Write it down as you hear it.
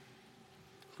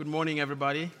Good morning,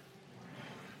 everybody.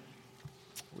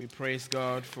 We praise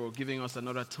God for giving us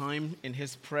another time in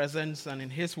His presence and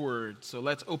in His Word. So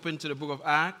let's open to the book of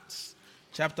Acts,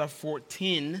 chapter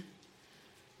 14,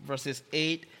 verses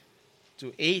 8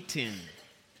 to 18.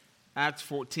 Acts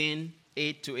 14,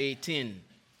 8 to 18.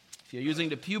 If you're using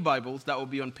the Pew Bibles, that will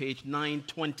be on page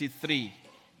 923.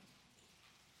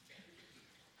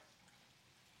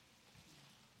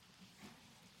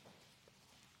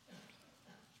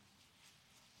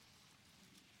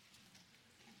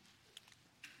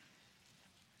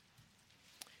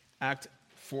 Act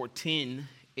 14,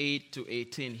 8 to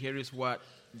 18. Here is what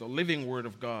the living Word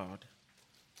of God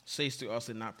says to us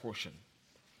in that portion.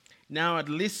 Now at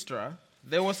Lystra,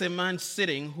 there was a man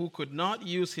sitting who could not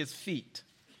use his feet.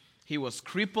 He was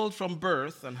crippled from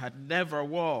birth and had never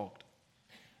walked.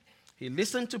 He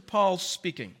listened to Paul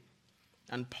speaking,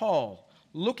 and Paul,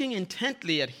 looking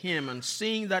intently at him and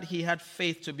seeing that he had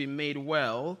faith to be made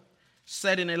well,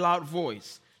 said in a loud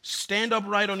voice, "Stand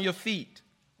upright on your feet."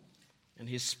 And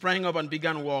he sprang up and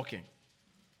began walking.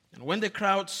 And when the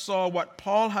crowd saw what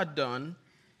Paul had done,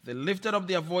 they lifted up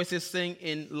their voices, saying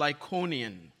in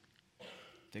Lycaonian,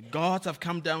 "The gods have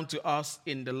come down to us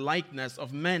in the likeness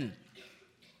of men."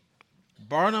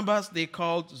 Barnabas they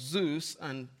called Zeus,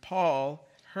 and Paul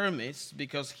Hermes,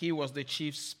 because he was the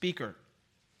chief speaker.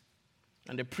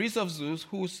 And the priest of Zeus,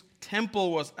 whose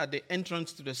temple was at the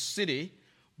entrance to the city,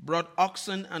 brought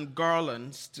oxen and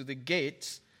garlands to the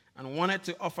gates and wanted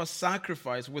to offer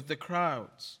sacrifice with the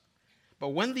crowds. But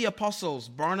when the apostles,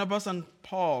 Barnabas and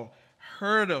Paul,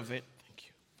 heard of it,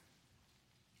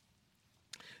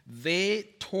 they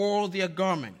tore their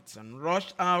garments and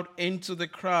rushed out into the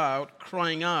crowd,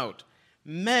 crying out,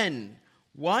 "Men,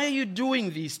 why are you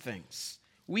doing these things?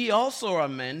 We also are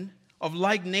men of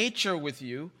like nature with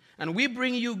you, and we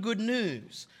bring you good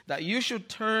news, that you should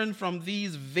turn from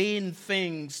these vain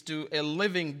things to a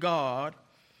living God,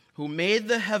 who made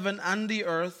the heaven and the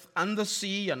earth and the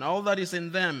sea and all that is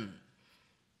in them.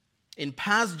 In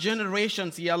past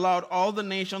generations he allowed all the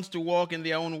nations to walk in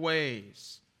their own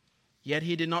ways. Yet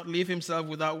he did not leave himself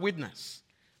without witness.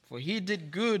 For he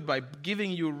did good by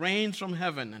giving you rain from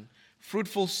heaven and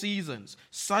fruitful seasons,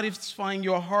 satisfying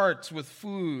your hearts with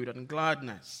food and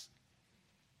gladness."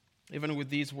 Even with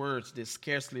these words, they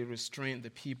scarcely restrained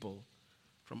the people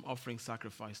from offering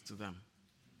sacrifice to them.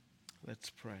 Let's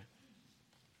pray.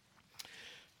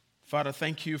 Father,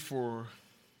 thank you for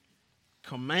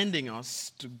commanding us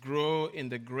to grow in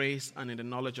the grace and in the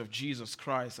knowledge of Jesus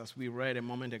Christ, as we read a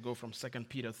moment ago from 2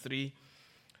 Peter 3.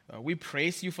 We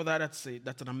praise you for that.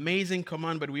 That's an amazing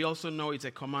command, but we also know it's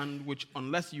a command which,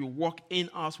 unless you walk in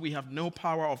us, we have no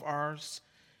power of ours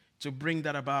to bring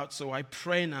that about. So I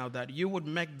pray now that you would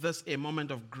make this a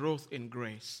moment of growth in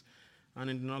grace and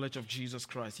in the knowledge of Jesus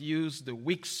Christ. Use the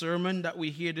weak sermon that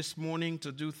we hear this morning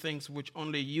to do things which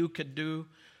only you could do.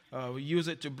 Use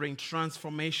it to bring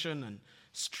transformation and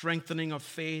strengthening of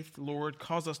faith. Lord,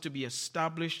 cause us to be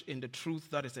established in the truth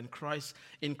that is in Christ.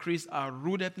 Increase our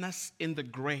rootedness in the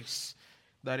grace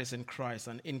that is in Christ,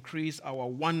 and increase our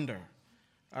wonder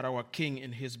at our King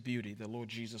in His beauty, the Lord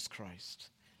Jesus Christ.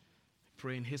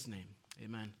 Pray in His name.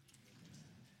 Amen.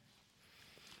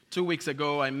 2 weeks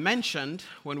ago, I mentioned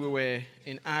when we were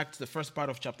in Acts, the first part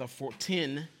of chapter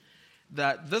 14,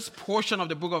 that this portion of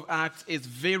the book of Acts is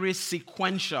very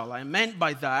sequential. I meant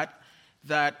by that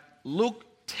Luke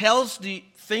tells the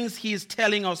things he is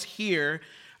telling us here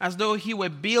as though he were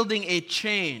building a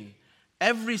chain.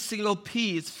 Every single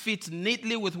piece fits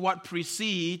neatly with what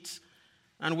precedes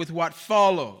and with what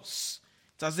follows.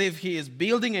 It's as if he is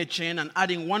building a chain and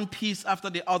adding one piece after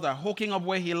the other, hooking up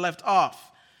where he left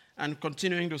off, and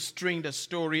continuing to string the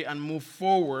story and move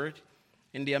forward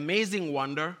in the amazing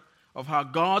wonder of how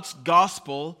God's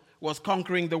gospel was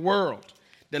conquering the world.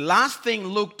 The last thing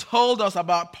Luke told us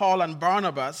about Paul and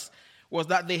Barnabas was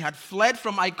that they had fled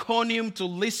from Iconium to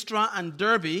Lystra and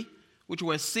Derbe, which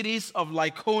were cities of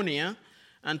Lycaonia,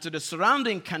 and to the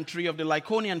surrounding country of the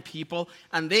Lycaonian people,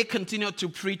 and they continued to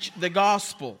preach the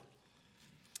gospel.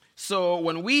 So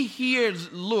when we hear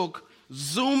Luke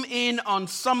zoom in on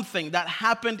something that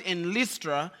happened in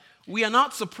Lystra, we are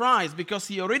not surprised, because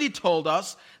he already told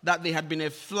us that there had been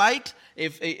a flight,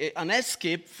 an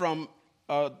escape from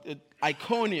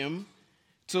Iconium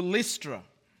to Lystra.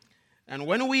 And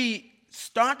when we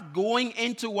start going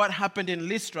into what happened in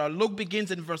Lystra, Luke begins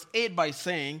in verse 8 by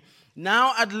saying,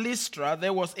 "Now at Lystra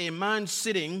there was a man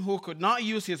sitting who could not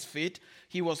use his feet.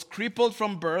 He was crippled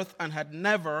from birth and had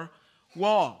never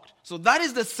walked." So that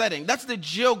is the setting. That's the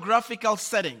geographical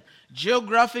setting.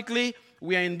 Geographically,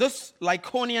 we are in this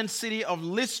Lycaonian city of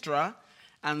Lystra,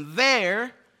 and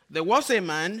there was a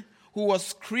man who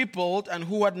was crippled and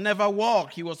who had never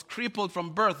walked. He was crippled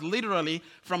from birth, literally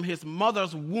from his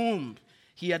mother's womb.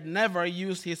 He had never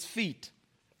used his feet.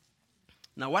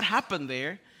 Now what happened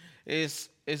there is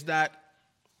that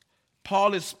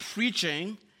Paul is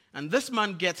preaching and this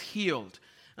man gets healed.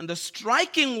 And the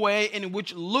striking way in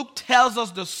which Luke tells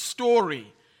us the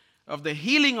story of the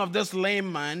healing of this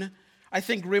lame man, I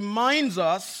think reminds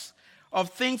us of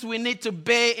things we need to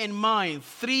bear in mind.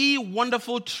 3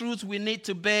 wonderful truths we need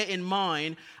to bear in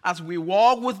mind as we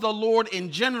walk with the Lord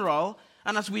in general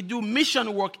and as we do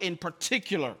mission work in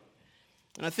particular.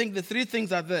 And I think the 3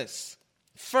 things are this.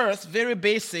 First, very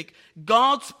basic,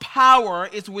 God's power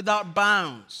is without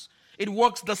bounds. It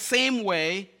works the same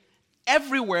way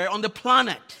everywhere on the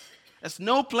planet. There's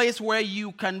no place where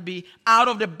you can be out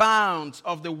of the bounds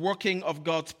of the working of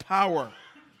God's power.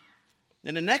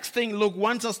 And the next thing Luke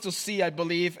wants us to see, I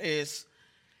believe, is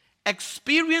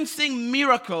experiencing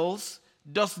miracles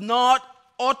does not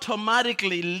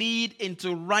automatically lead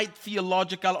into right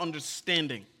theological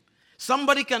understanding.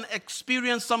 Somebody can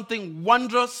experience something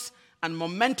wondrous and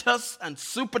momentous and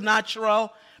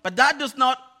supernatural, but that does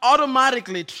not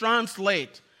automatically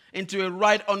translate into a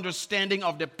right understanding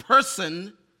of the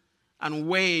person and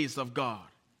ways of God.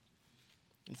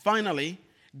 And finally,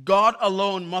 God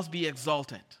alone must be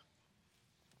exalted.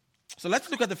 So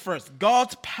let's look at the first.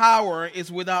 God's power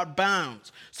is without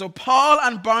bounds. So Paul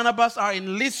and Barnabas are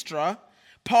in Lystra.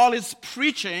 Paul is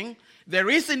preaching. There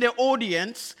is in the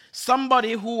audience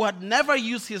somebody who had never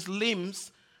used his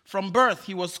limbs from birth.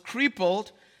 He was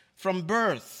crippled from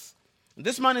birth.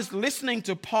 This man is listening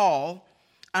to Paul,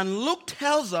 and Luke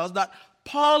tells us that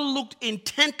Paul looked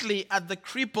intently at the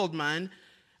crippled man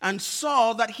and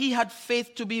saw that he had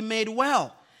faith to be made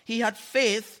well. He had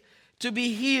faith to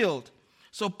be healed.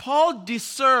 So Paul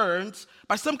discerns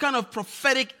by some kind of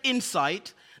prophetic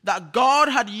insight that God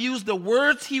had used the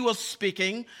words he was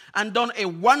speaking and done a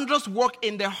wondrous work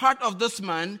in the heart of this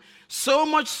man, so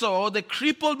much so the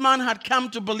crippled man had come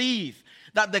to believe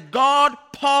that the God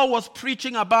Paul was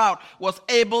preaching about was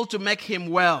able to make him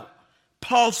well.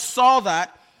 Paul saw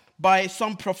that by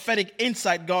some prophetic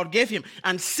insight God gave him.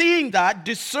 And seeing that,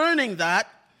 discerning that,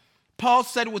 Paul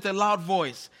said with a loud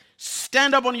voice,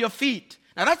 "Stand up on your feet."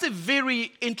 Now that's a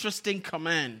very interesting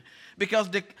command, because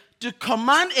to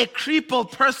command a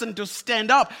crippled person to stand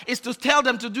up is to tell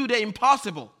them to do the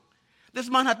impossible. This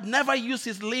man had never used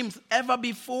his limbs ever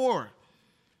before.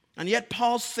 And yet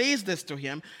Paul says this to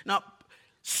him. Now,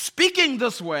 speaking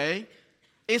this way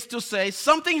is to say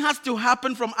something has to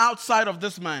happen from outside of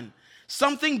this man.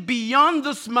 Something beyond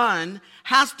this man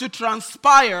has to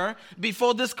transpire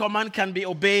before this command can be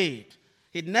obeyed.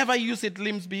 He'd never used his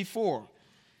limbs before.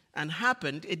 And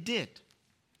happened, it did.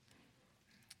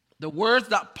 The words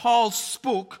that Paul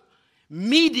spoke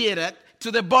mediated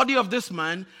to the body of this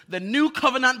man the new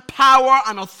covenant power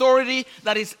and authority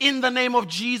that is in the name of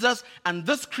Jesus. And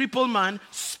this crippled man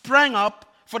sprang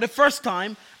up for the first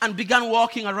time and began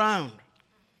walking around.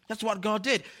 That's what God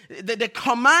did. The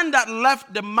command that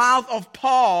left the mouth of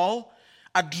Paul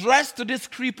addressed to this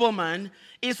crippled man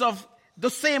is of the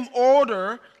same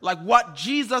order like what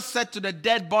Jesus said to the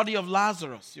dead body of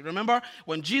Lazarus. You remember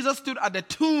when Jesus stood at the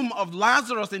tomb of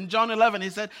Lazarus in John 11, he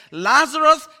said,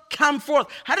 "Lazarus, come forth."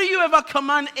 How do you ever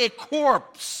command a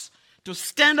corpse to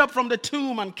stand up from the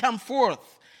tomb and come forth?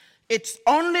 It's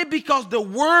only because the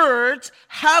words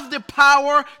have the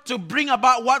power to bring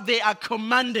about what they are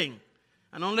commanding.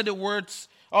 And only the words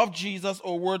of Jesus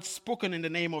or words spoken in the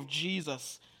name of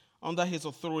Jesus under his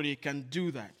authority can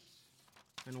do that.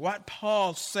 And what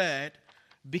Paul said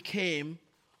became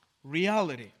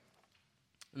reality.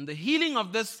 And the healing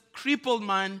of this crippled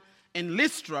man in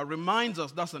Lystra reminds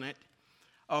us, doesn't it,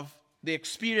 of the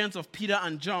experience of Peter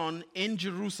and John in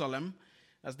Jerusalem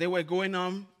as they were going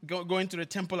to the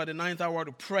temple at the 9th hour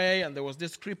to pray, and there was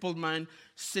this crippled man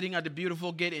sitting at the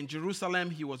beautiful gate in Jerusalem.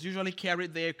 He was usually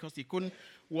carried there because he couldn't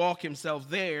walk himself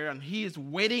there, and he is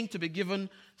waiting to be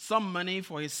given some money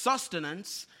for his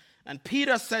sustenance. And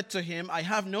Peter said to him, "I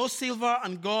have no silver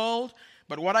and gold,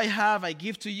 but what I have I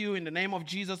give to you in the name of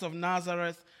Jesus of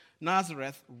Nazareth,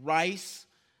 rise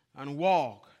and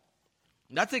walk."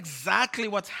 And that's exactly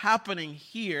what's happening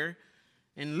here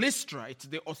in Lystra. It's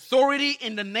the authority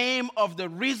in the name of the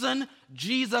risen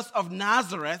Jesus of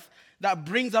Nazareth that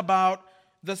brings about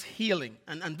this healing.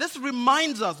 And this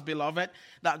reminds us, beloved,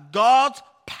 that God's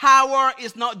power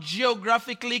is not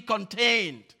geographically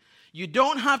contained. You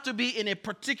don't have to be in a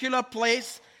particular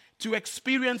place to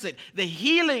experience it. The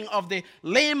healing of the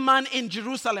lame man in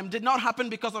Jerusalem did not happen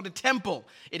because of the temple.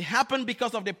 It happened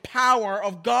because of the power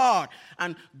of God.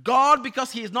 And God,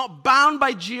 because he is not bound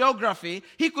by geography,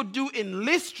 he could do in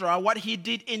Lystra what he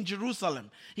did in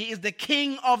Jerusalem. He is the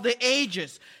king of the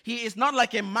ages. He is not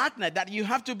like a magnet that you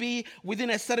have to be within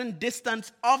a certain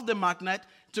distance of the magnet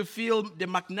to feel the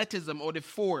magnetism or the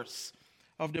force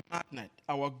of the magnet.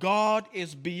 Our God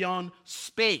is beyond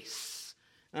space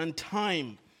and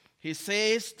time. He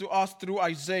says to us through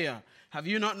Isaiah, have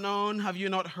you not known, have you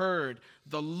not heard?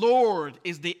 The Lord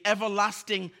is the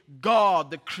everlasting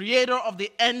God, the creator of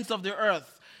the ends of the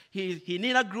earth. He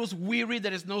neither grows weary,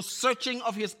 there is no searching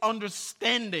of his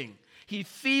understanding. He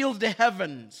fills the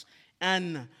heavens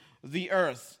and the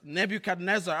earth.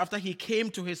 Nebuchadnezzar, after he came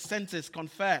to his senses,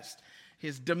 confessed,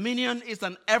 his dominion is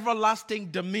an everlasting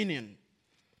dominion,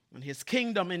 and his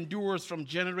kingdom endures from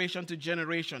generation to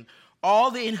generation.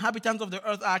 All the inhabitants of the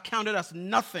earth are counted as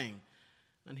nothing,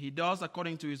 and he does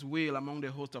according to his will among the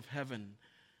host of heaven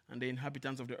and the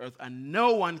inhabitants of the earth, and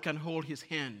no one can hold his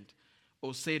hand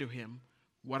or say to him,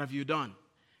 what have you done?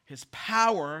 His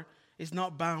power is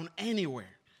not bound anywhere.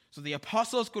 So the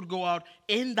apostles could go out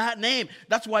in that name.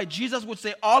 That's why Jesus would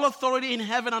say, all authority in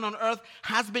heaven and on earth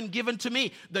has been given to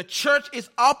me. The church is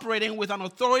operating with an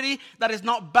authority that is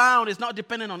not bound, is not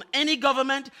dependent on any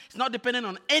government, it's not dependent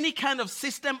on any kind of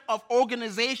system of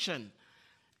organization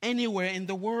anywhere in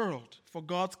the world for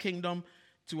God's kingdom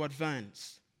to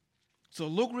advance. So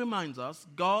Luke reminds us,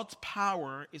 God's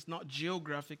power is not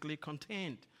geographically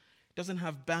contained. It doesn't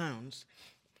have bounds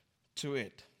to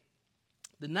it.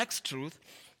 The next truth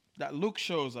that Luke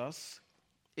shows us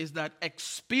is that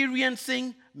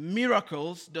experiencing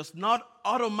miracles does not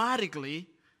automatically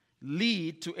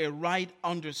lead to a right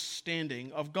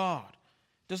understanding of God.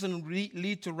 It doesn't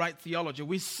lead to right theology.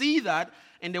 We see that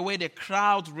in the way the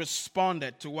crowds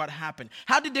responded to what happened.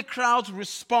 How did the crowds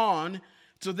respond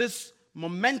to this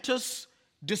momentous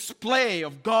display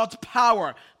of God's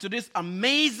power, to this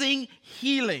amazing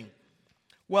healing?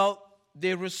 Well,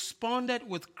 they responded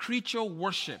with creature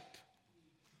worship.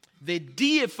 They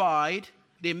deified,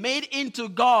 they made into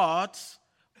gods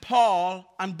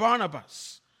Paul and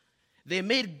Barnabas. They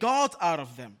made gods out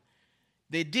of them.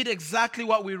 They did exactly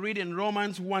what we read in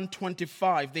Romans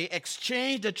 1:25. They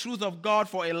exchanged the truth of God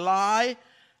for a lie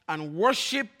and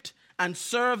worshipped and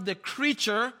served the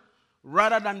creature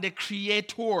rather than the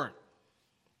creator.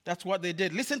 That's what they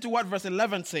did. Listen to what verse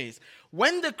 11 says.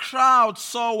 When the crowd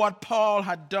saw what Paul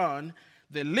had done,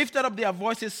 they lifted up their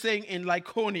voices saying in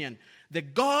Lycaonian, the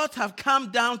gods have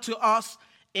come down to us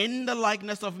in the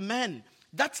likeness of men.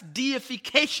 That's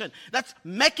deification. That's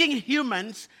making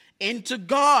humans into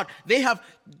God. They have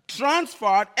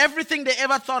transferred everything they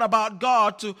ever thought about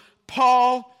God to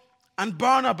Paul and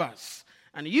Barnabas.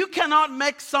 And you cannot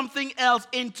make something else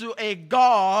into a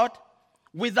God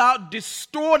without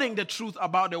distorting the truth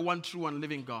about the one true and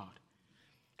living God.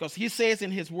 Because he says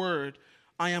in his word,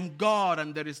 I am God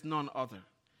and there is none other.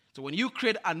 So when you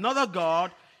create another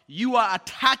God, you are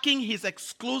attacking his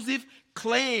exclusive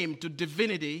claim to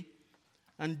divinity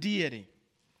and deity.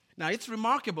 Now, it's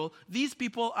remarkable. These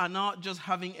people are not just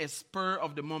having a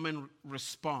spur-of-the-moment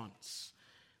response.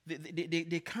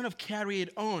 They kind of carry it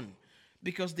on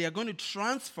because they are going to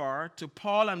transfer to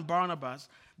Paul and Barnabas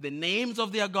the names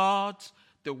of their gods,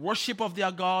 the worship of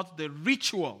their gods, the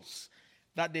rituals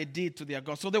that they did to their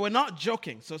gods. So they were not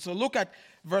joking. So look at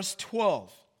verse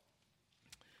 12.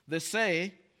 They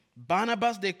say,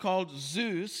 Barnabas they called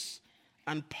Zeus,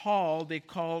 and Paul they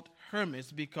called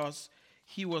Hermes because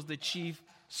he was the chief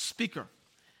speaker.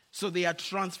 So they are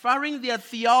transferring their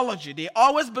theology. They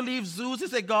always believe Zeus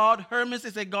is a god, Hermes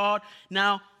is a god.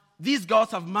 Now, these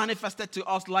gods have manifested to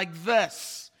us like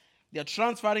this. They are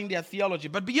transferring their theology.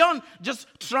 But beyond just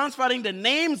transferring the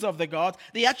names of the gods,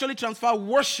 they actually transfer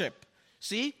worship.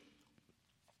 See?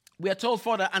 We are told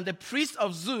further, and the priest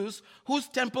of Zeus, whose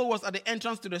temple was at the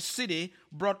entrance to the city,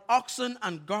 brought oxen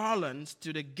and garlands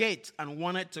to the gate and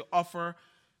wanted to offer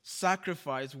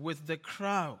sacrifice with the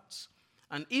crowds.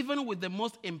 And even with the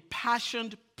most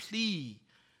impassioned plea,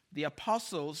 the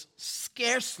apostles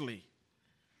scarcely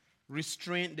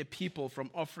restrained the people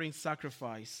from offering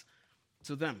sacrifice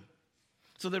to them.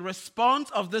 So the response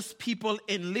of this people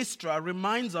in Lystra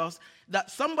reminds us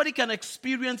that somebody can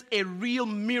experience a real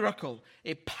miracle,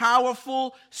 a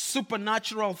powerful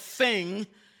supernatural thing,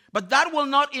 but that will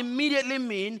not immediately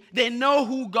mean they know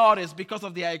who God is because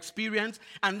of their experience,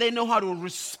 and they know how to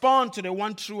respond to the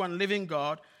one true and living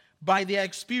God by their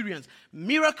experience.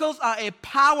 Miracles are a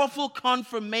powerful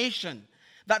confirmation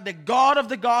that the God of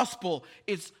the gospel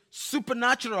is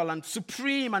supernatural and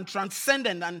supreme and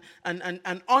transcendent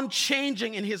and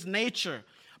unchanging in his nature.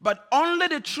 But only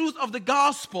the truth of the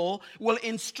gospel will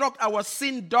instruct our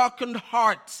sin-darkened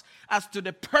hearts as to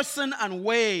the person and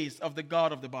ways of the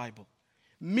God of the Bible.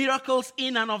 Miracles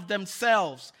in and of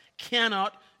themselves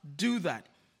cannot do that.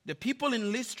 The people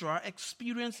in Lystra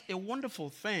experienced a wonderful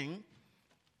thing,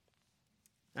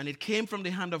 and it came from the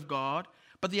hand of God,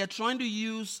 but they are trying to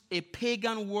use a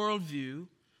pagan worldview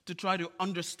to try to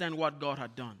understand what God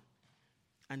had done.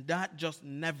 And that just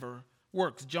never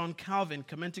works. John Calvin,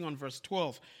 commenting on verse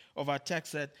 12 of our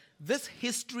text, said, "This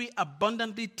history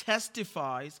abundantly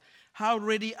testifies how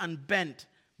ready and bent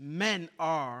men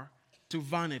are to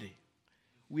vanity.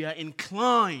 We are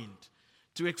inclined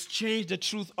to exchange the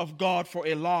truth of God for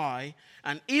a lie,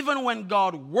 and even when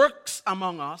God works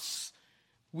among us,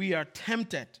 we are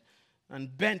tempted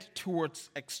and bent towards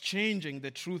exchanging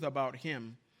the truth about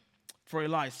him for a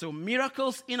lie." So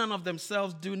miracles in and of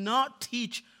themselves do not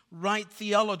teach right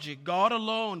theology. God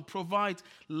alone provides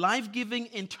life-giving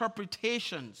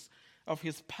interpretations of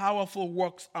his powerful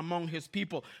works among his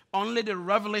people. Only the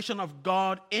revelation of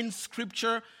God in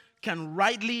Scripture can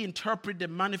rightly interpret the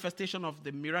manifestation of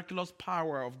the miraculous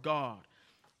power of God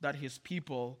that his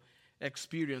people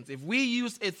experience. If we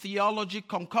use a theology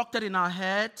concocted in our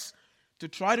heads to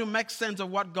try to make sense of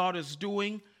what God is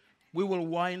doing, we will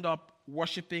wind up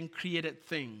worshiping created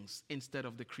things instead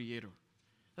of the Creator.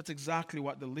 That's exactly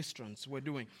what the Lystrans were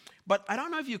doing. But I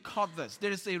don't know if you caught this.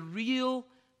 There is a real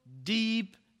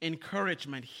deep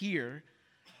encouragement here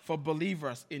for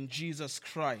believers in Jesus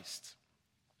Christ.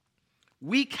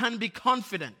 We can be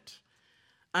confident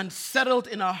and settled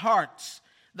in our hearts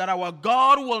that our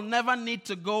God will never need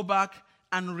to go back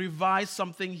and revise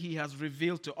something he has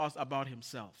revealed to us about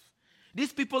himself.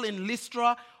 These people in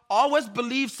Lystra always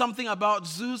believed something about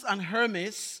Zeus and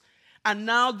Hermes, and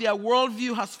now their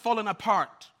worldview has fallen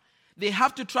apart. They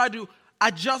have to try to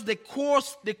adjust the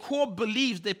core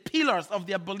beliefs, the pillars of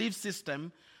their belief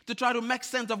system, to try to make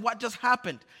sense of what just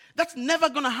happened. That's never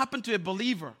going to happen to a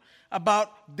believer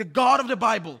about the God of the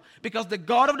Bible, because the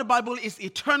God of the Bible is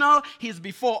eternal. He is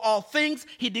before all things.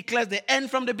 He declares the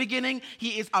end from the beginning.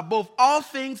 He is above all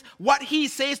things. What he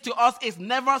says to us is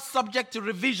never subject to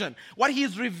revision. What he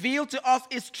has revealed to us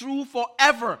is true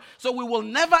forever. So we will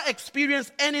never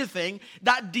experience anything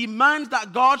that demands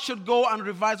that God should go and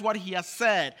revise what he has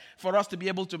said for us to be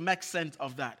able to make sense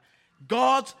of that.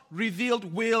 God's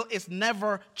revealed will is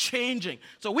never changing.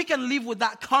 So we can live with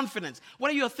that confidence.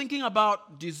 Whether you're thinking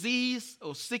about disease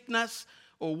or sickness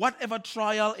or whatever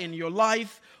trial in your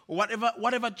life or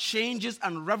whatever changes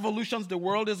and revolutions the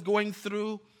world is going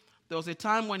through, there was a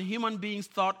time when human beings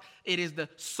thought it is the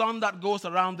sun that goes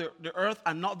around the earth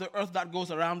and not the earth that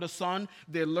goes around the sun.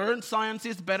 They learned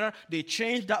sciences better. They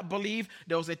changed that belief.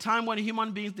 There was a time when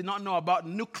human beings did not know about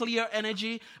nuclear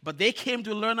energy, but they came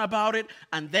to learn about it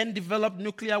and then developed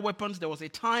nuclear weapons. There was a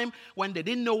time when they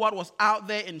didn't know what was out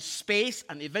there in space,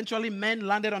 and eventually men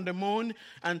landed on the moon,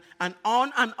 and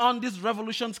on these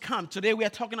revolutions come. Today we are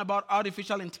talking about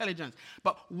artificial intelligence.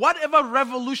 But whatever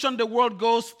revolution the world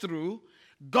goes through,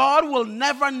 God will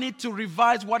never need to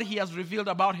revise what he has revealed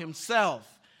about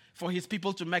himself for his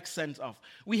people to make sense of.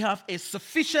 We have a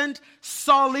sufficient,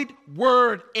 solid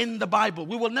word in the Bible.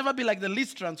 We will never be like the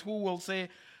Lystrans who will say,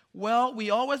 well, we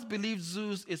always believe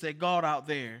Zeus is a god out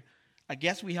there. I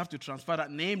guess we have to transfer that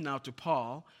name now to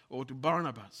Paul or to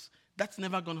Barnabas. That's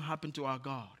never going to happen to our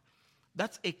God.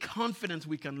 That's a confidence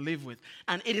we can live with.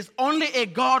 And it is only a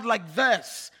God like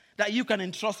this that you can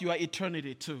entrust your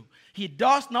eternity to. He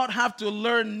does not have to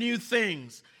learn new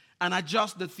things and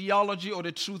adjust the theology or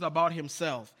the truth about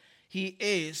himself. He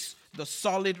is the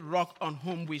solid rock on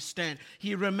whom we stand.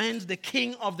 He remains the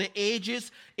King of the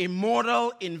ages,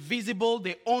 immortal, invisible,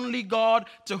 the only God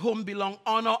to whom belong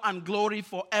honor and glory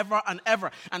forever and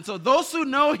ever. And so those who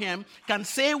know him can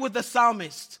say with the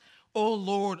psalmist, "O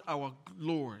Lord, our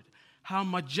Lord, how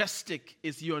majestic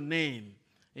is your name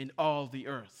in all the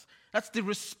earth." That's the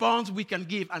response we can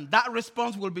give, and that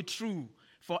response will be true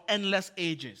for endless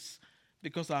ages,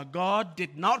 because our God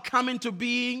did not come into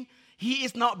being. He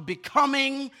is not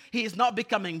becoming. He is not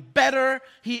becoming better.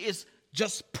 He is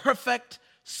just perfect,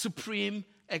 supreme,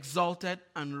 exalted,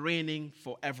 and reigning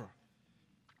forever.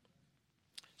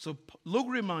 So Luke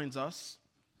reminds us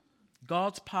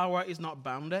God's power is not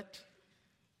bounded,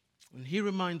 and he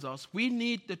reminds us we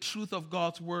need the truth of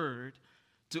God's word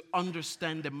to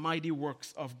understand the mighty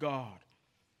works of God.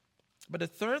 But the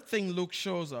third thing Luke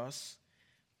shows us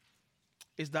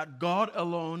is that God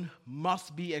alone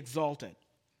must be exalted.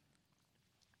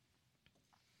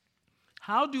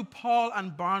 How do Paul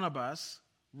and Barnabas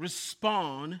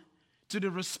respond to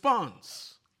the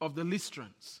response of the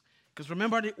Lystrans. Because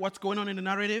remember what's going on in the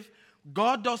narrative?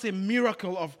 God does a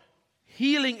miracle of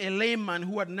healing a lame man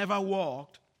who had never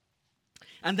walked.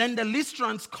 And then the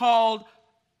Lystrans called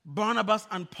Barnabas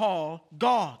and Paul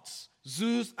gods,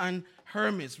 Zeus and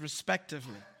Hermes,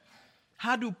 respectively.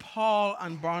 How do Paul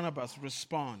and Barnabas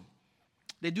respond?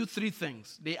 They do three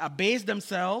things. They abase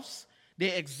themselves,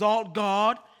 they exalt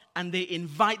God, and they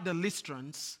invite the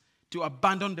Lystrans to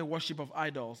abandon the worship of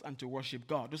idols and to worship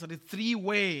God. Those are the three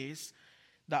ways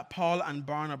that Paul and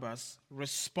Barnabas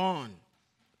respond.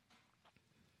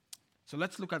 So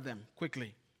let's look at them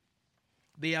quickly.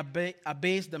 They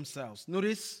abase themselves.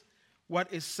 Notice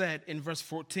what is said in verse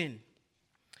 14.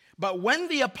 But when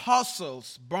the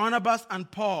apostles, Barnabas and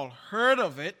Paul, heard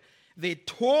of it, they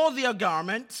tore their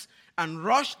garments and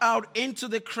rushed out into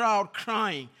the crowd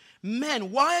crying,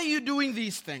 "Men, why are you doing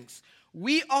these things?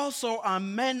 We also are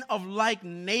men of like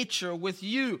nature with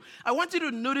you." I want you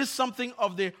to notice something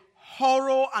of the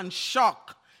horror and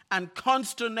shock and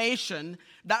consternation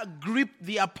that gripped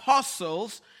the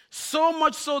apostles, so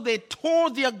much so they tore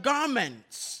their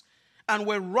garments and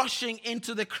were rushing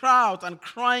into the crowd and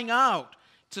crying out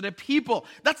to the people.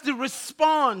 That's the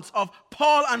response of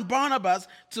Paul and Barnabas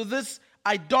to this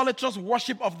idolatrous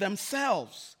worship of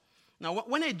themselves. Now,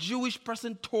 when a Jewish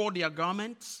person tore their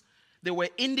garments, they were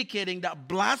indicating that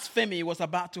blasphemy was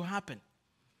about to happen.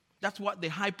 That's what the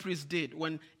high priest did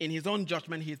when, in his own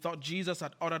judgment, he thought Jesus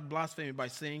had uttered blasphemy by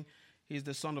saying he's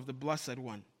the Son of the Blessed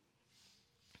One.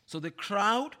 So the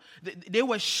crowd, they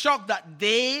were shocked that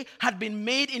they had been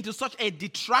made into such a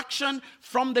detraction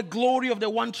from the glory of the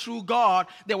one true God.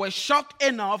 They were shocked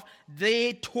enough,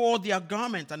 they tore their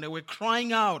garments and they were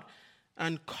crying out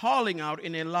and calling out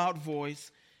in a loud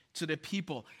voice to the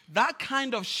people. That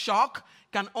kind of shock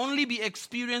can only be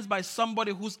experienced by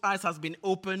somebody whose eyes has been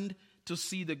opened to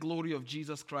see the glory of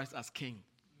Jesus Christ as King.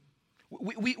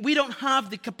 We don't have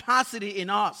the capacity in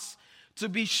us to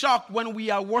be shocked when we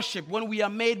are worshipped, when we are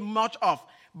made much of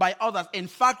by others. In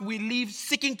fact, we live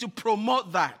seeking to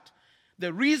promote that.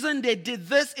 The reason they did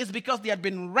this is because they had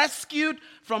been rescued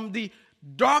from the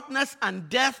darkness and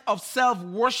death of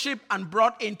self-worship and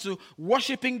brought into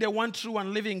worshiping the one true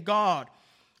and living God.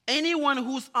 Anyone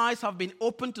whose eyes have been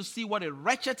opened to see what a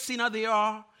wretched sinner they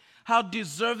are, how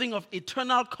deserving of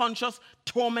eternal conscious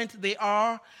torment they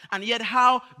are, and yet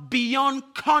how beyond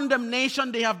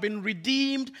condemnation they have been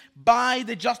redeemed by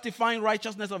the justifying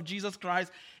righteousness of Jesus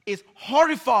Christ, is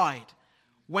horrified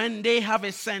when they have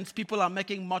a sense people are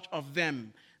making much of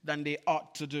them than they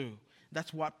ought to do.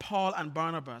 That's what Paul and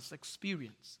Barnabas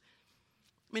experienced.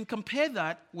 I mean, compare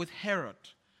that with Herod.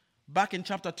 Back in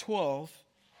chapter 12,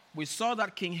 we saw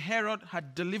that King Herod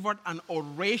had delivered an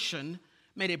oration,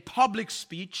 made a public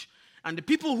speech, and the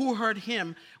people who heard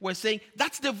him were saying,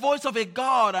 that's the voice of a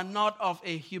God and not of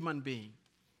a human being.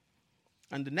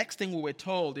 And the next thing we were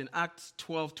told in Acts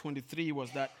 12:23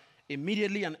 was that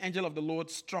immediately an angel of the Lord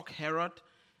struck Herod,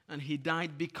 and he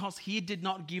died because he did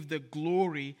not give the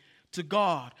glory to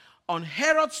God. On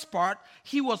Herod's part,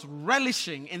 he was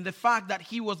relishing in the fact that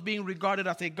he was being regarded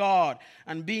as a god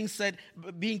and being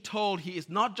told he is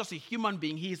not just a human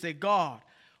being, he is a god.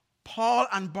 Paul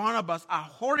and Barnabas are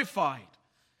horrified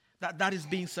that that is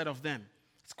being said of them.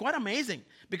 It's quite amazing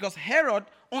because Herod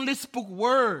only spoke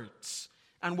words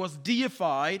and was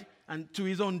deified and to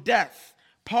his own death.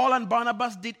 Paul and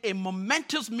Barnabas did a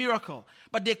momentous miracle,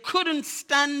 but they couldn't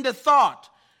stand the thought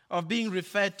of being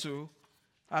referred to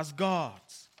as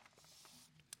gods.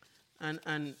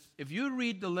 And if you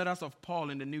read the letters of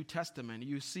Paul in the New Testament,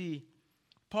 you see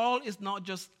Paul is not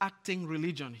just acting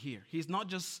religion here. He's not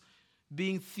just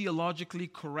being theologically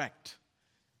correct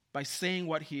by saying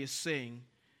what he is saying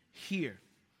here.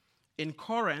 In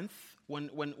Corinth,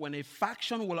 when a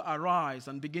faction will arise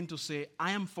and begin to say,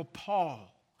 I am for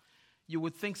Paul, you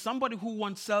would think somebody who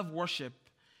wants self-worship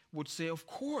would say, of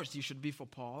course you should be for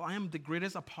Paul. I am the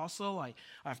greatest apostle.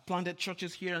 I've planted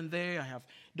churches here and there. I have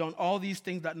done all these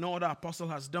things that no other apostle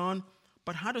has done.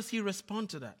 But how does he respond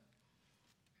to that?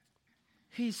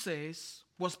 He says,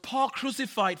 was Paul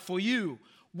crucified for you?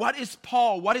 What is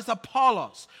Paul? What is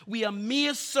Apollos? We are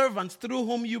mere servants through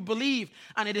whom you believe.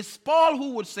 And it is Paul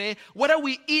who would say, whether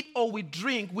we eat or we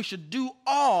drink, we should do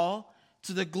all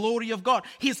to the glory of God.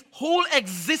 His whole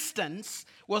existence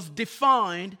was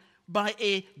defined by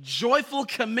a joyful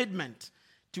commitment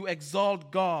to exalt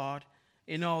God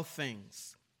in all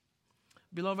things.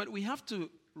 Beloved, we have to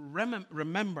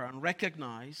remember and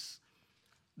recognize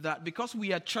that because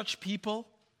we are church people,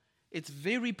 it's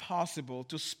very possible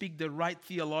to speak the right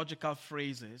theological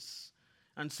phrases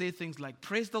and say things like,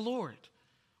 praise the Lord.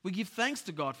 We give thanks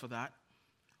to God for that.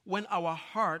 when our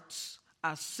hearts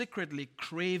are secretly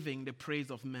craving the praise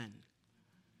of men.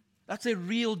 That's a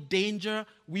real danger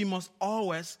we must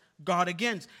always guard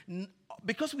against.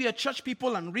 Because we are church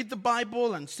people and read the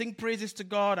Bible and sing praises to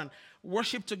God and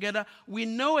worship together, we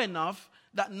know enough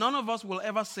that none of us will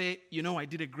ever say, I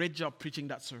did a great job preaching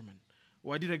that sermon,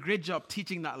 or I did a great job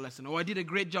teaching that lesson, or I did a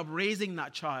great job raising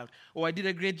that child, or I did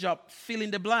a great job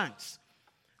filling the blanks.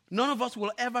 None of us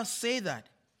will ever say that.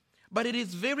 But it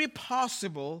is very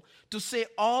possible to say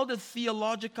all the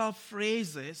theological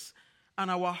phrases and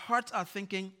our hearts are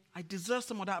thinking, I deserve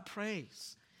some of that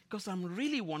praise because I'm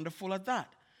really wonderful at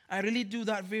that. I really do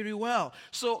that very well.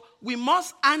 So we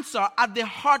must answer at the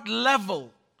heart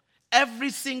level every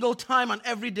single time and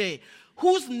every day.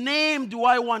 Whose name do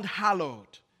I want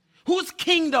hallowed? Whose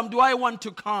kingdom do I want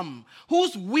to come?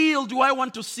 Whose will do I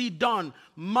want to see done?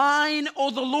 Mine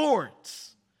or the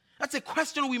Lord's? That's a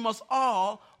question we must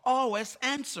always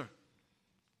answer.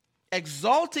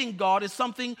 Exalting God is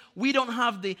something we don't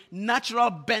have the natural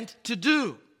bent to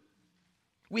do.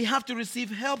 We have to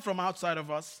receive help from outside of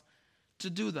us to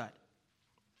do that.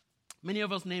 Many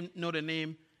of us know the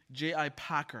name J.I.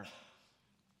 Packer.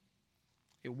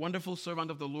 A wonderful servant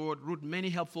of the Lord, wrote many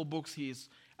helpful books. He is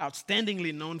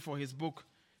outstandingly known for his book,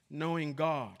 Knowing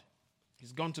God.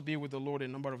 He's gone to be with the Lord a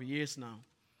number of years now.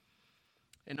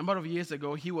 A number of years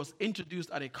ago, he was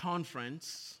introduced at a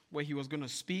conference where he was going to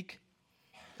speak.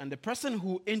 And the person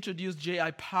who introduced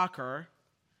J.I. Packer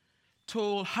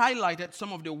highlighted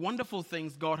some of the wonderful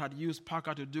things God had used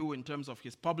Packer to do in terms of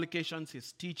his publications,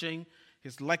 his teaching,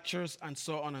 his lectures, and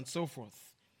so on and so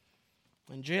forth.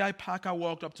 And J.I. Packer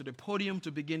walked up to the podium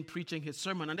to begin preaching his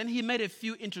sermon, and then he made a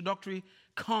few introductory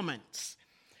comments.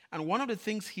 And one of the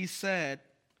things he said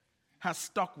has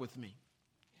stuck with me.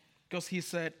 Because he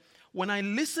said, when I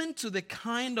listen to the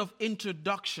kind of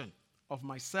introduction of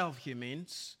myself, he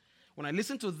means, when I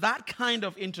listen to that kind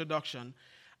of introduction,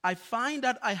 I find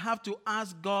that I have to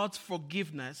ask God's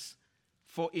forgiveness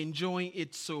for enjoying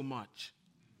it so much.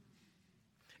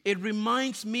 It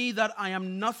reminds me that I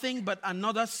am nothing but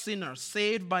another sinner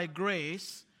saved by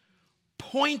grace,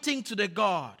 pointing to the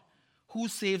God who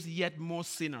saves yet more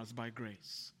sinners by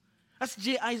grace. That's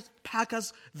J.I.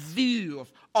 Packer's view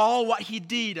of all what he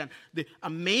did and the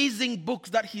amazing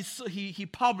books that he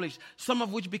published, some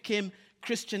of which became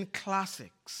Christian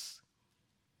classics.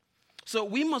 So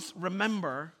we must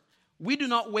remember, we do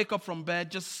not wake up from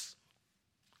bed just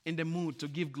in the mood to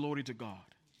give glory to God.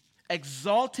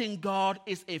 Exalting God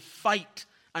is a fight,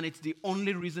 and it's the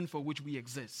only reason for which we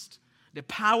exist. The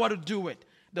power to do it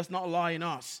does not lie in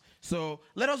us. So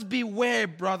let us beware,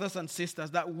 brothers and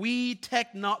sisters, that we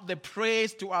take not the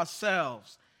praise to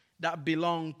ourselves that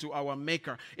belong to our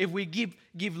Maker. If we give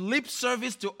lip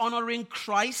service to honoring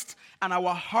Christ and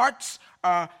our hearts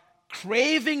are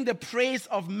craving the praise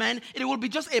of men, it will be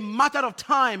just a matter of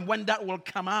time when that will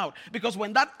come out. Because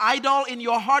when that idol in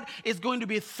your heart is going to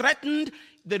be threatened,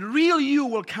 the real you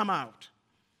will come out.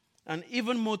 And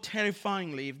even more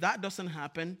terrifyingly, if that doesn't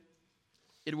happen,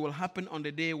 it will happen on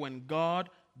the day when God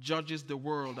judges the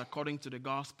world according to the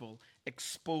gospel,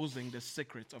 exposing the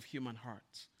secrets of human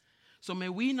hearts. So may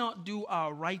we not do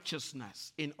our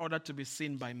righteousness in order to be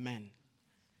seen by men,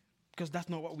 because that's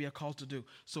not what we are called to do.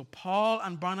 So Paul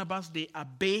and Barnabas, they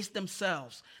abase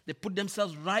themselves. They put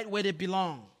themselves right where they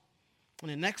belong.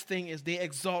 And the next thing is they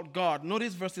exalt God.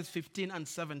 Notice verses 15 and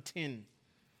 17.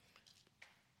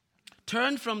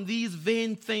 Turn from these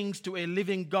vain things to a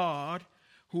living God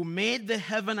who made the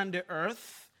heaven and the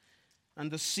earth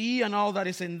and the sea and all that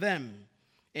is in them.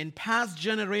 In past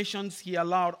generations, he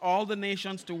allowed all the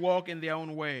nations to walk in their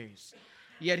own ways.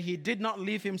 Yet he did not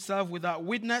leave himself without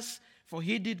witness, for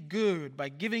he did good by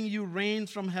giving you rains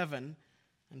from heaven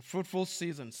and fruitful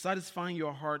seasons, satisfying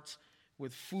your hearts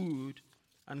with food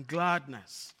and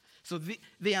gladness. So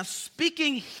they are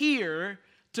speaking here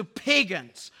to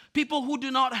pagans, people who do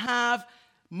not have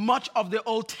much of the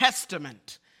Old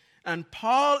Testament. And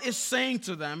Paul is saying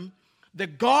to them, the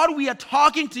God we are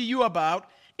talking to you about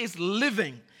is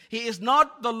living. He is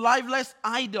not the lifeless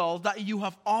idol that you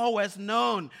have always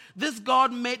known. This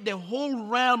God made the whole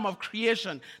realm of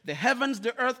creation, the heavens,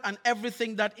 the earth, and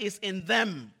everything that is in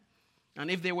them. And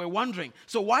if they were wondering,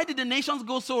 so why did the nations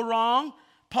go so wrong?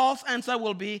 Paul's answer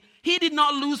will be, he did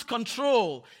not lose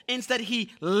control. Instead,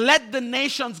 he let the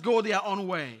nations go their own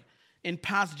way. In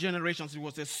past generations, it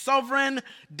was a sovereign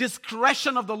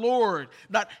discretion of the Lord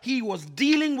that he was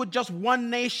dealing with just one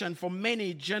nation for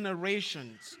many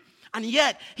generations. And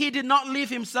yet, he did not leave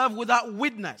himself without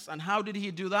witness. And how did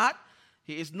he do that?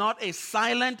 He is not a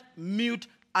silent, mute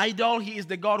idol. He is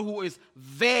the God who is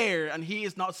there, and he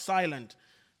is not silent.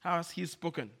 How has he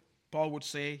spoken? Paul would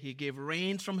say he gave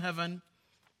rains from heaven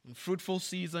and fruitful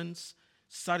seasons,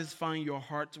 satisfying your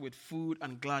heart with food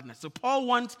and gladness. So Paul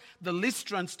wants the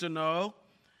Lystrans to know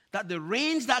that the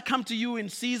rains that come to you in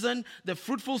season, the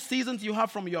fruitful seasons you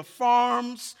have from your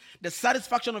farms, the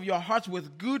satisfaction of your hearts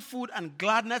with good food and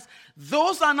gladness,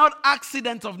 those are not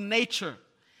accidents of nature.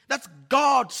 That's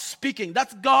God speaking.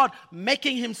 That's God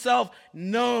making himself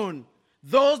known.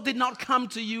 Those did not come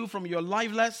to you from your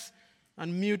lifeless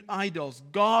and mute idols.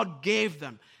 God gave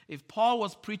them. If Paul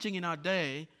was preaching in our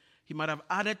day, he might have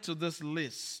added to this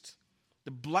list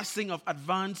the blessing of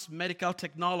advanced medical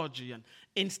technology and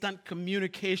instant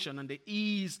communication and the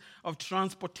ease of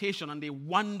transportation and the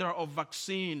wonder of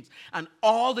vaccines and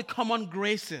all the common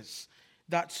graces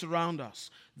that surround us.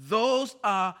 Those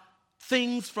are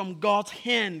things from God's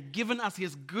hand given as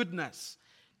his goodness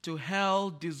to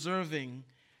hell-deserving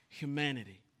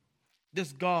humanity.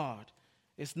 This God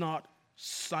is not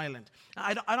silent.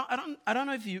 I don't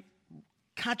know if you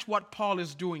catch what Paul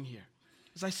is doing here.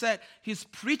 As I said, he's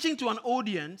preaching to an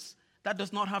audience that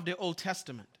does not have the Old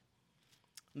Testament.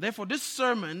 Therefore, this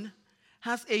sermon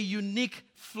has a unique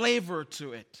flavor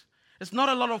to it. It's not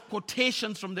a lot of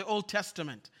quotations from the Old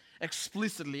Testament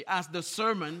explicitly as the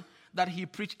sermon that he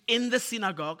preached in the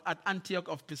synagogue at Antioch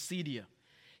of Pisidia.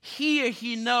 Here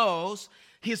he knows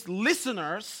his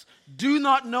listeners do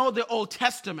not know the Old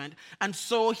Testament, and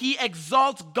so he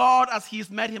exalts God as he's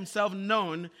made himself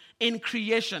known in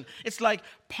creation. It's like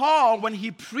Paul, when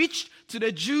he preached to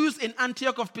the Jews in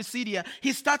Antioch of Pisidia,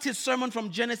 he starts his sermon from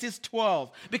Genesis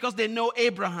 12 because they know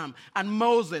Abraham and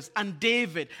Moses and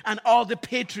David and all the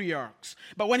patriarchs.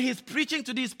 But when he's preaching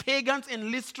to these pagans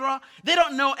in Lystra, they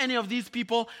don't know any of these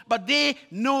people, but they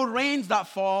know rains that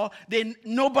fall.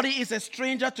 Nobody is a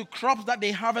stranger to crops that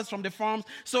they harvest from the farms.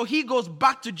 So he goes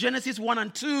back to Genesis 1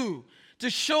 and 2 to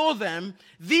show them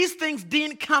these things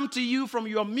didn't come to you from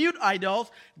your mute idols.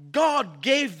 God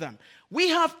gave them. We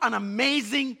have an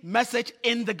amazing message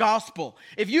in the gospel.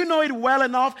 If you know it well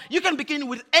enough, you can begin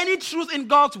with any truth in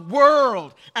God's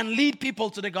world and lead people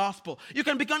to the gospel. You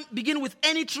can begin with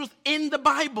any truth in the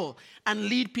Bible and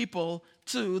lead people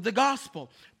to the gospel.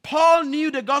 Paul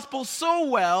knew the gospel so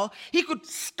well, he could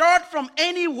start from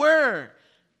anywhere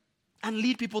and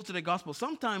lead people to the gospel.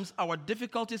 Sometimes our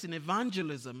difficulties in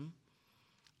evangelism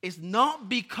is not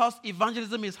because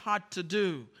evangelism is hard to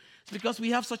do. It's because we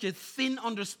have such a thin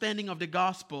understanding of the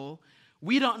gospel,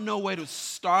 we don't know where to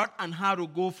start and how to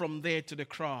go from there to the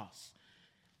cross.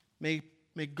 May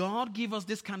God give us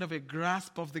this kind of a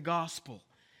grasp of the gospel,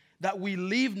 that we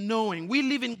live knowing we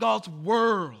live in God's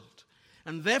world.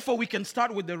 And therefore we can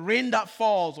start with the rain that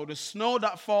falls or the snow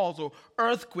that falls or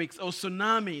earthquakes or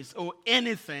tsunamis or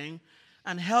anything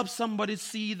and help somebody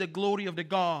see the glory of the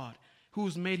God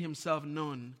who's made himself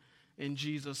known in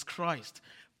Jesus Christ.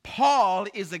 Paul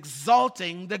is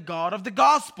exalting the God of the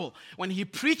gospel. When he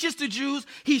preaches to Jews,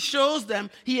 he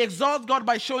exalts God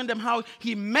by showing them how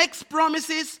he makes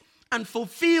promises and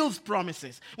fulfills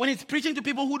promises. When he's preaching to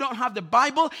people who don't have the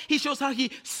Bible, he shows how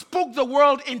he spoke the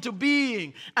world into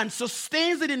being and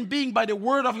sustains it in being by the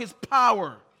word of his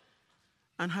power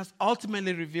and has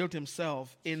ultimately revealed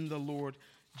himself in the Lord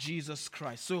Jesus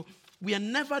Christ. So we are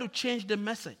never to change the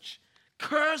message.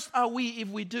 Cursed are we if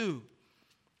we do.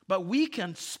 But we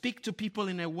can speak to people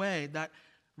in a way that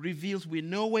reveals we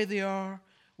know where they are,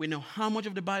 we know how much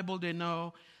of the Bible they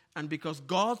know, and because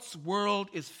God's world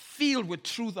is filled with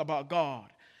truth about God,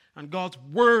 and God's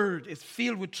word is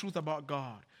filled with truth about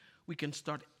God, we can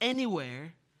start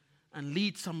anywhere and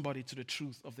lead somebody to the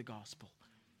truth of the gospel.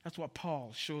 That's what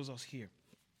Paul shows us here.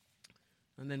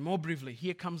 And then more briefly,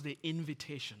 here comes the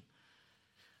invitation.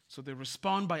 So they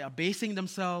respond by abasing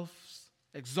themselves,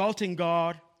 exalting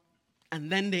God, and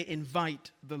then they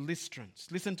invite the Lystrans.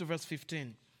 Listen to verse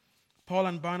 15. Paul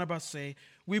and Barnabas say,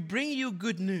 "We bring you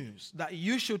good news that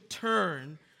you should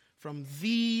turn from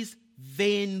these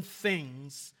vain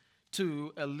things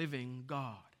to a living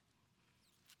God."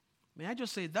 May I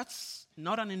just say, that's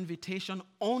not an invitation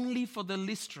only for the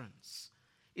Lystrans.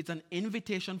 It's an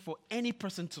invitation for any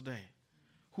person today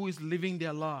who is living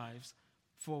their lives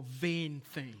for vain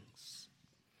things.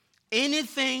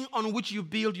 Anything on which you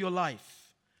build your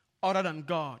life other than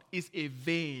God is a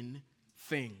vain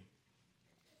thing.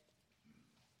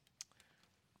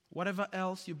 Whatever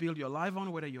else you build your life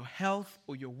on, whether your health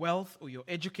or your wealth or your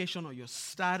education or your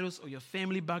status or your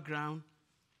family background,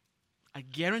 I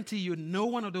guarantee you no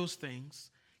one of those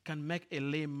things can make a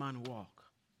lame man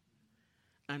walk.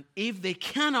 And if they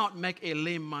cannot make a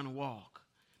lame man walk,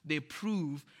 they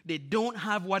prove they don't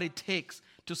have what it takes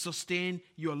to sustain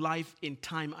your life in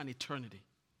time and eternity.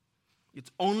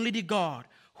 It's only the God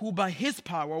who by his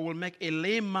power will make a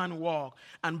lame man walk,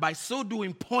 and by so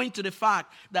doing point to the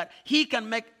fact that he can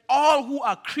make all who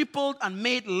are crippled and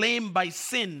made lame by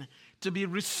sin to be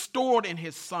restored in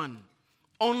his Son.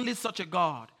 Only such a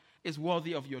God is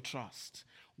worthy of your trust.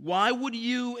 Why would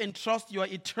you entrust your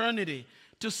eternity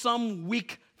to some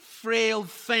weak, frail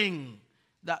thing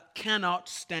that cannot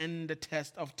stand the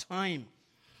test of time?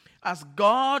 As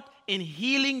God, in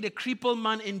healing the crippled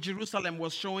man in Jerusalem,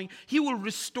 was showing, he will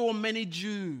restore many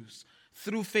Jews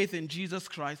through faith in Jesus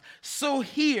Christ. So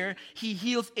here, he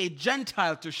heals a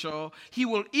Gentile to show he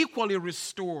will equally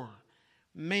restore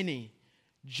many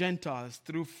Gentiles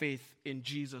through faith in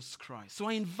Jesus Christ. So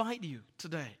I invite you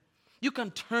today. You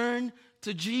can turn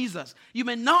to Jesus. You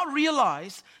may not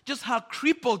realize just how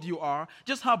crippled you are,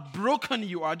 just how broken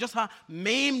you are, just how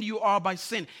maimed you are by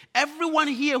sin. Everyone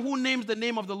here who names the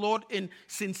name of the Lord in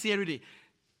sincerity,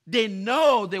 they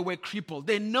know they were crippled.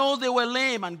 They know they were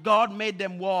lame, and God made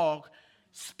them walk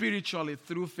spiritually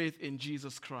through faith in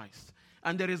Jesus Christ.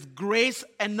 And there is grace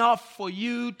enough for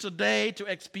you today to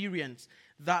experience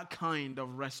that kind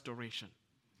of restoration.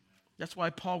 That's why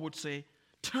Paul would say,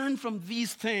 turn from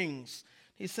these things.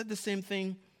 He said the same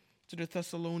thing to the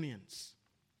Thessalonians.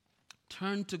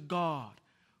 Turn to God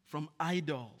from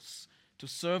idols to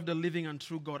serve the living and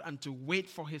true God, and to wait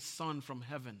for his Son from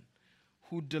heaven,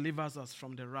 who delivers us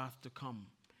from the wrath to come,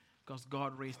 because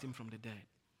God raised him from the dead.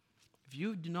 If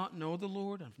you do not know the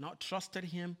Lord and have not trusted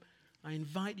him, I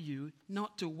invite you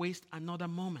not to waste another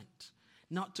moment,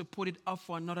 not to put it off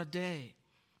for another day,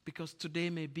 because today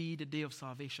may be the day of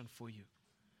salvation for you.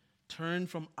 Turn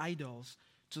from idols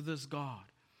to this God.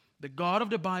 The God of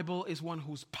the Bible is one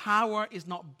whose power is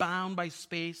not bound by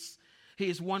space. He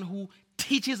is one who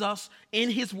teaches us in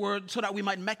his word so that we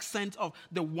might make sense of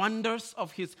the wonders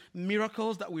of his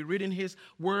miracles that we read in his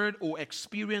word or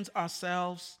experience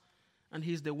ourselves. And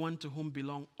he's the one to whom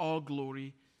belong all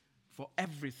glory for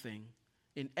everything,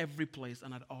 in every place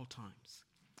and at all times.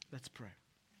 Let's pray.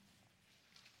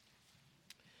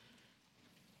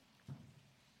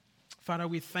 Father,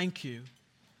 we thank you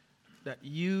that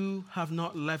you have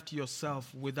not left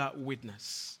yourself without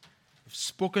witness. You've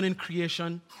spoken in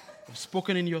creation. You've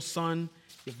spoken in your Son.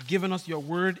 You've given us your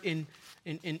word in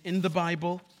the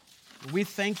Bible. We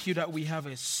thank you that we have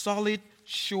a solid,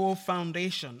 sure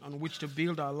foundation on which to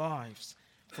build our lives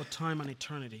for time and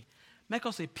eternity. Make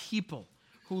us a people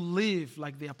who live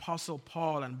like the Apostle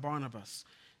Paul and Barnabas,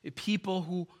 a people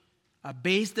who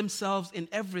base themselves in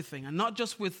everything, and not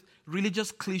just with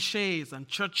religious cliches and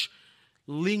church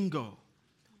lingo,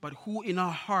 but who in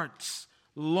our hearts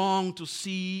long to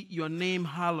see your name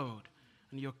hallowed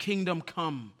and your kingdom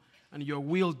come and your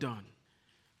will done.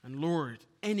 And Lord,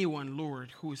 anyone,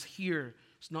 Lord, who is here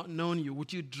has not known you,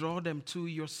 would you draw them to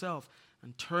yourself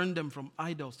and turn them from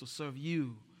idols to serve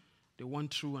you, the one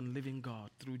true and living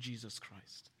God, through Jesus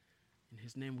Christ. In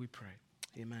his name we pray.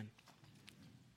 Amen.